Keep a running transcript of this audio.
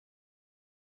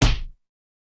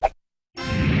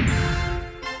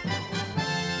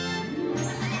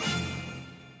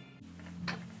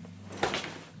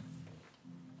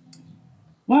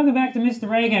Welcome back to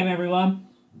mr-agame, everyone.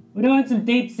 We're doing some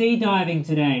deep sea diving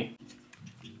today.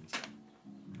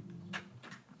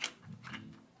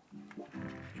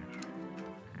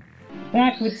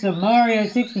 Back with some Mario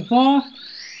 64.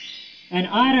 And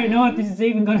I don't know if this is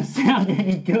even going to sound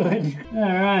any good.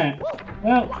 Alright.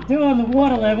 Well, do on the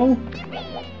water level.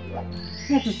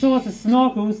 That's a source of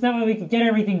snorkels, that way we can get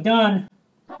everything done.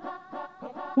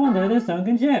 Under the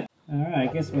sunken ship. Alright,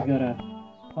 I guess we gotta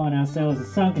find ourselves a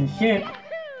sunken ship.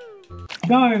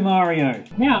 Go, Mario!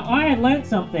 Now, I had learnt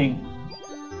something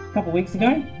a couple weeks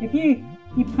ago. If you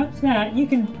punch that, you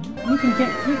can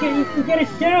get a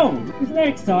shell! Isn't that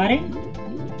exciting?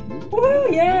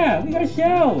 Woohoo! Yeah! We got a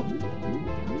shell!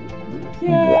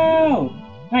 Shell!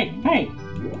 Hey! Hey!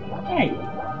 Hey!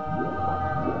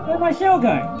 Where'd my shell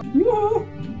go? Yoo-hoo!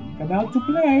 Come out to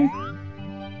play!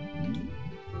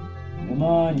 Come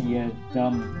on, you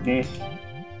dumb fish.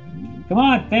 Come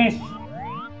on, fish!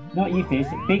 Not you fish,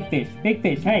 big fish, big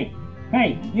fish, hey!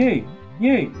 Hey, you!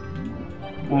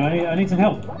 Oh, I need some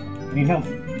help. I need help.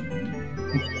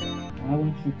 Why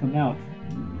won't you come out?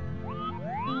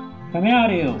 Come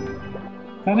out, eel!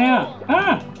 Come out!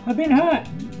 Ah! I've been hurt!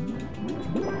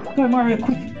 Go, Mario,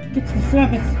 quick! Get to the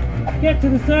surface! Get to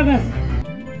the surface!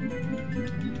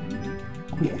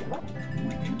 Quick!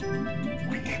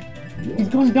 He's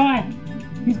gonna die!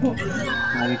 He's gonna...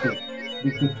 Oh, we're good.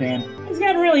 We're good, fam. It's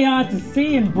getting really hard to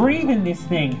see and breathe in this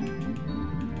thing.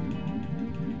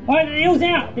 Oh, the eel's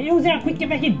out! The eel's out! Quick, get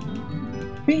back in!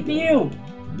 Beat the eel!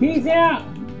 He's out!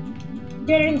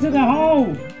 Get into the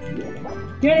hole!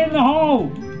 Get in the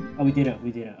hole! Oh, we did it.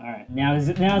 Alright, now it's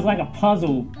like a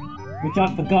puzzle, which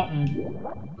I've forgotten.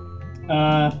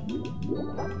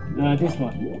 This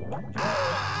one.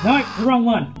 No, it's the wrong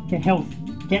one. Get health.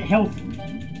 Get health.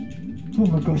 Oh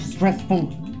my gosh,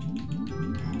 stressful.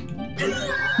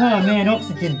 Oh man,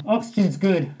 oxygen. Oxygen's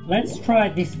good. Let's try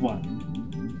this one.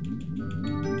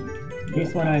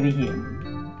 This one over here.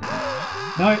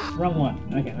 No, wrong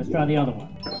one. Okay, let's try the other one.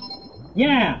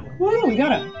 Yeah! Woo, we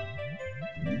got it!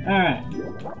 Alright.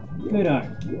 Good-o.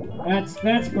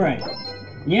 That's great.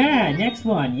 Yeah, next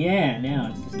one. Yeah, now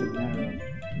it's just a matter of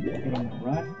getting the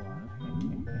right one.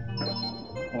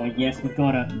 Oh yes, we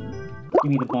got it.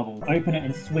 Give me the bubble. Open it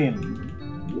and swim.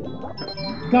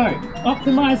 Go!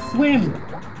 Optimize swim!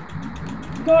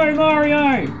 Go,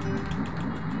 Mario!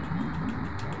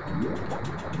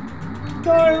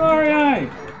 Go, Mario!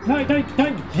 No,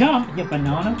 don't jump, you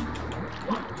banana!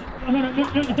 No,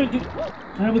 don't do...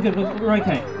 No, we're good, we're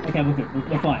okay. Okay, we're good,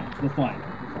 we're fine.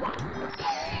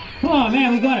 Oh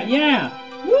man, we got it, yeah!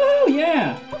 Woo,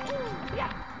 yeah!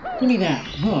 Give me that.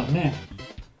 Oh man.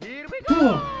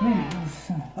 Oh man,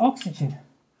 oxygen.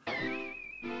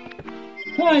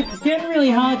 Oh, it's getting really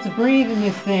hard to breathe in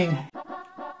this thing.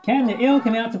 Can the eel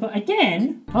come out to play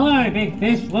again? Hello, big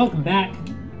fish. Welcome back.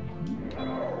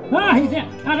 Ah, he's out.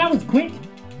 Ah, that was quick.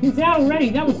 He's out already.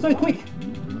 That was so quick.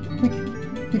 Quick.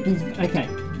 Okay,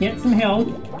 get some health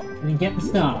and then get the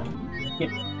star.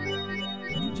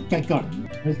 Okay, go.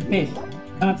 Where's the fish?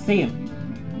 Can't see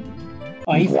him.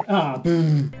 Oh, he's... Ah,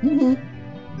 boom.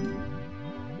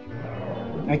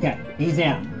 Okay, he's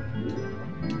out.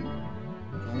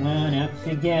 Come on, out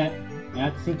you get.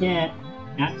 Out you get.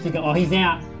 Out you go. Oh, he's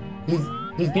out.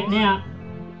 He's getting out.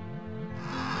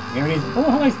 There it is. Oh,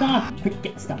 hello, star. Quick,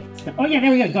 get the star. Oh, yeah,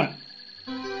 there we go. Got it.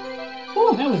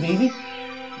 Oh, that was easy.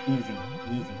 Easy,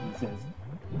 he says.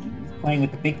 He's playing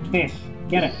with the big fish.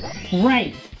 Get it.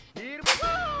 Great.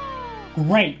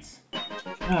 Great.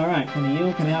 Alright, can the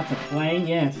eel come out to play?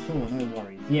 Yeah, sure, no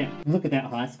worries. Yeah, look at that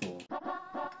high score.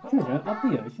 Treasure of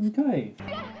the ocean cave.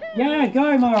 Yeah,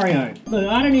 go Mario! Look,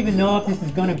 I don't even know if this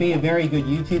is going to be a very good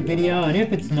YouTube video, and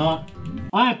if it's not,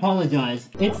 I apologize.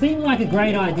 It seemed like a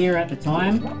great idea at the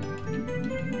time,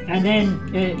 and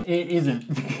then it isn't.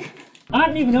 I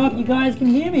don't even know if you guys can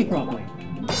hear me properly.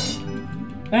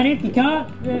 And if you can't,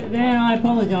 then I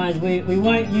apologize. We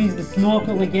won't use the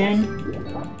snorkel again.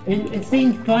 It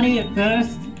seemed funny at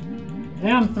first.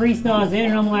 Now I'm 3 stars in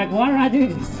and I'm like, why did I do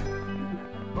this?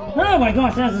 Oh my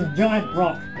gosh, that's a giant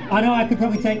rock. I know I could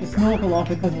probably take the snorkel off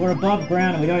because we're above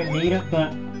ground and we don't need it,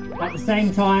 but at the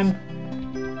same time,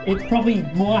 it's probably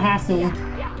more hassle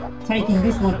taking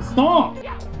this one. Stop!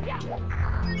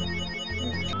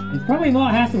 It's probably more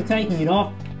hassle taking it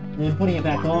off than putting it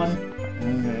back on.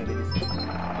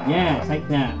 Yeah, take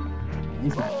that.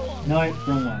 This one. No,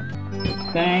 wrong one.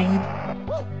 Bang.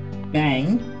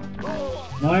 Bang.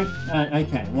 No,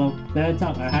 okay, well, third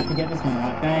time. I have to get this one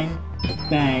right. Bang.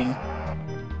 Bang.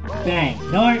 Bang.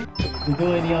 No! We're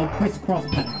doing the old crisscross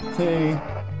pattern.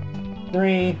 2,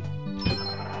 3,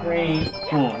 3,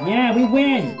 4. Yeah, we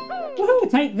win! Woohoo!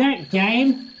 Take that,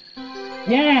 game!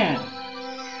 Yeah!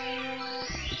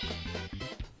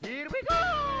 Here we go!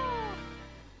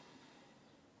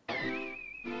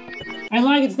 And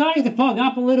like, it's starting to fog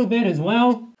up a little bit as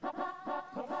well.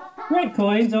 Red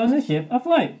coins on the ship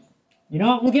afloat. You know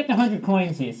what, we'll get the 100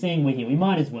 coins here, seeing we're here. We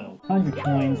might as well. 100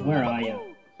 coins, where are you?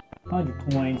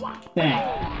 100 coins,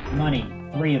 bang. Money,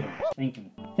 3 of them. Thank you.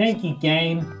 Thank you,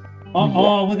 game.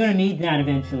 Oh, we're gonna need that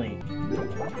eventually.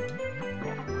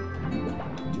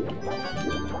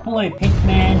 Hello, Pink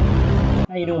Man.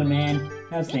 How you doing, man?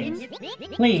 How's things?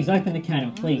 Please, open the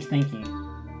cannon, please, thank you.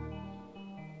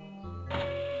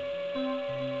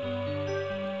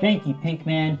 Thank you, Pink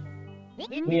Man.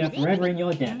 We are forever in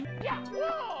your debt.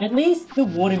 At least the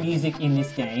water music in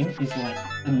this game is, like,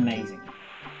 amazing.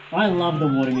 I love the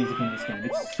water music in this game.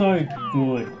 It's so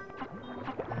good.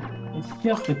 It's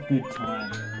just a good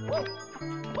time.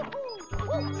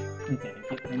 Okay,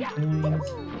 get them coins.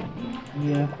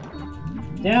 Here.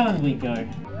 Down we go.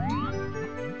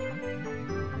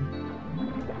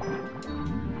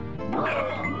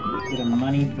 Bit of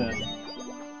money to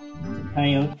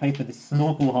pay for the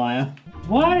snorkel hire.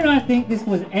 Why did I think this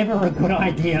was ever a good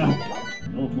idea?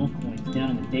 Oh, more coins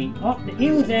down in the deep. Oh, the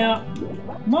eel's out!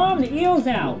 Mom, the eel's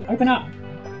out! Open up!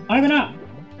 Open up!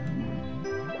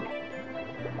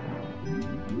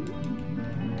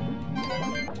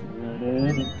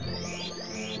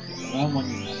 I don't want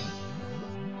you.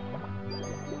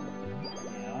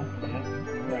 Yeah,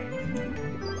 great.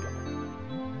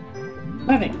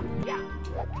 Perfect!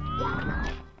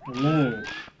 Hello.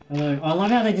 Hello. I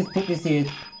love how they just put this here,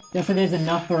 just so there's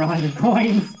enough for 100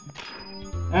 coins.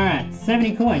 Alright,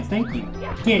 70 coins, thank you.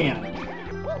 Get out.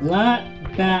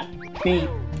 Let that be.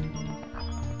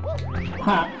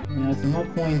 Pop. Now, some more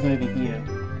coins over here.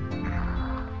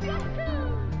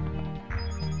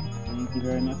 Thank you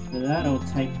very much for that, I'll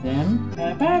take them.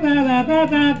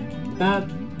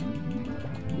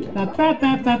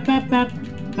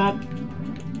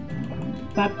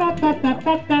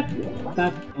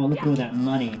 Oh, look at all that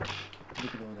money.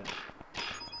 Look at all that.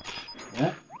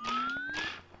 Yep.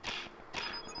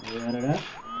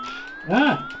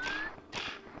 Ah!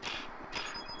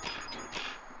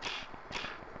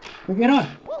 We'll get on.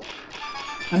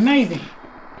 Amazing.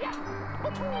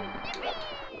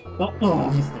 Oh,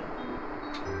 I missed it.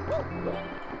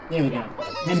 There we go.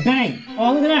 And bang!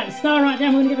 Oh, look at that! Star right there,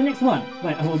 we're gonna get the next one.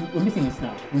 Wait, we're missing a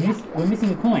star. We're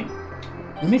missing a coin.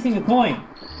 We're missing a coin.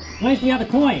 Where's the other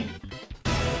coin?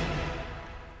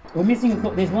 We're missing a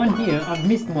coin. There's one here. I've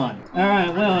missed one.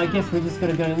 Alright, well, I guess we're just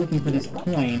gonna go looking for this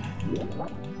coin.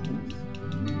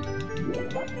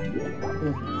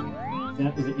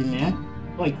 Is it in there?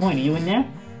 Wait, coin, are you in there?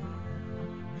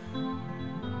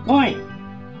 Coin!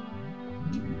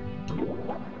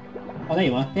 Oh, there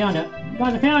you are. Found it.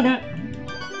 Guys, I found it!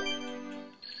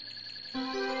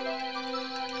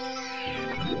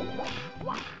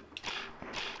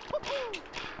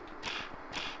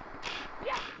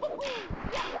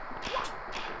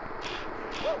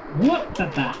 What the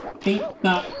bat? Beat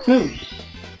the boo!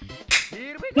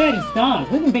 30 stars!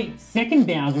 We can beat second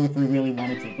Bowser if we really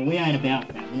wanted to, but we ain't about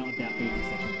that. We're not about beating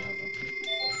second Bowser.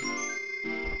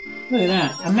 Look at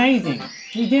that. Amazing!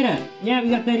 We did it! Yeah, we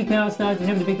got 30 power stars. You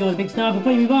never the big girl, the big star.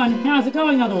 Before you move on, how's it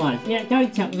going otherwise? Yeah,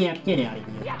 don't tell. Yeah, get out of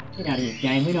here. Get out of here,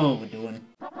 game. We know what we're doing.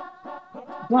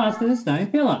 Blast to the stone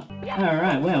pillar.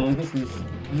 Alright, well, I guess we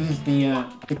used the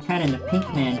cannon that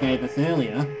Pink Man gave us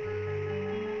earlier.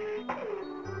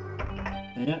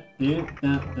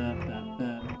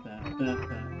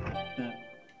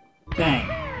 Bang.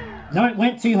 No, it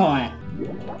went too high.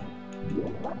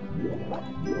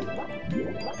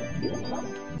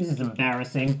 This is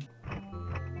embarrassing.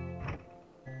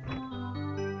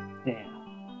 There.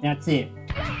 That's it.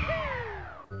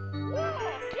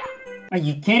 Are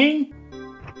you kidding?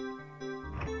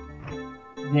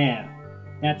 There.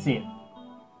 That's it.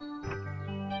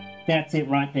 That's it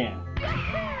right there.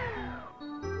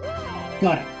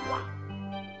 Got it.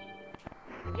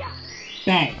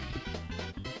 Bang.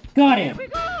 Got him.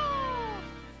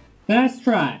 First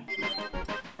try.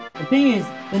 The thing is,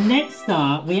 the next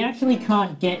star we actually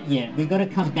can't get yet. We've got to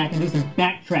come back and do some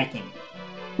backtracking.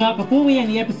 But before we end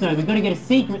the episode, we've got to get a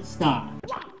secret star.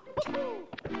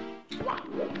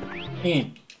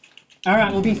 In.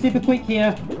 Alright, we'll be super quick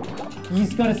here. You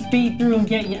just got to speed through and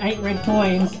get your 8 red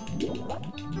coins.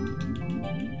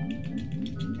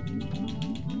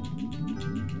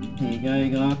 Here you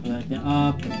go up and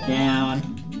down.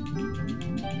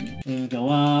 Then you go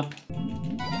up.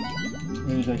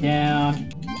 Then you go down.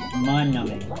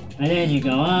 Mind-numbing. And then you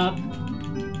go up.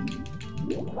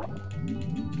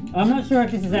 I'm not sure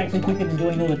if this is actually quicker than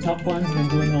doing all the top ones than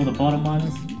doing all the bottom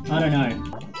ones. I don't know.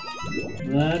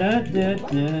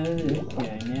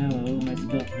 Okay, now we're almost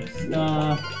got the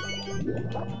star.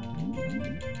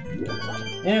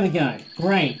 There we go.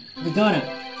 Great. We got it.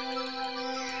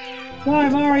 Go,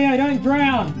 Mario, don't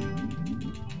drown!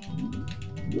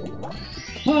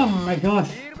 Oh my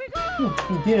gosh. Oh,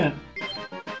 we did it.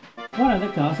 One of the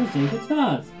castle's secret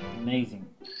stars. Amazing.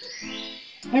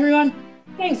 Everyone,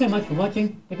 thanks so much for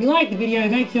watching. If you liked the video,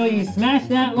 make sure you smash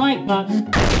that like button.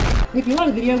 If you like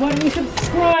the video, why don't you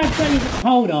subscribe so you...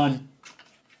 Hold on.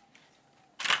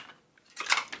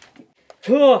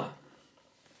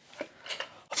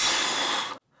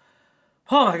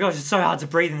 Oh my gosh, it's so hard to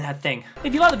breathe in that thing.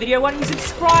 If you like the video, why don't you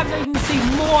subscribe so you can see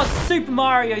more Super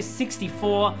Mario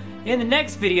 64 in the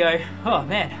next video. Oh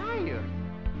man,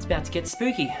 it's about to get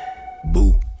spooky.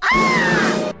 Boo.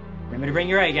 Remember to bring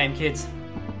your A-game, kids.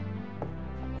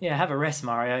 Yeah, have a rest,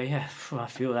 Mario. Yeah, I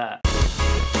feel that.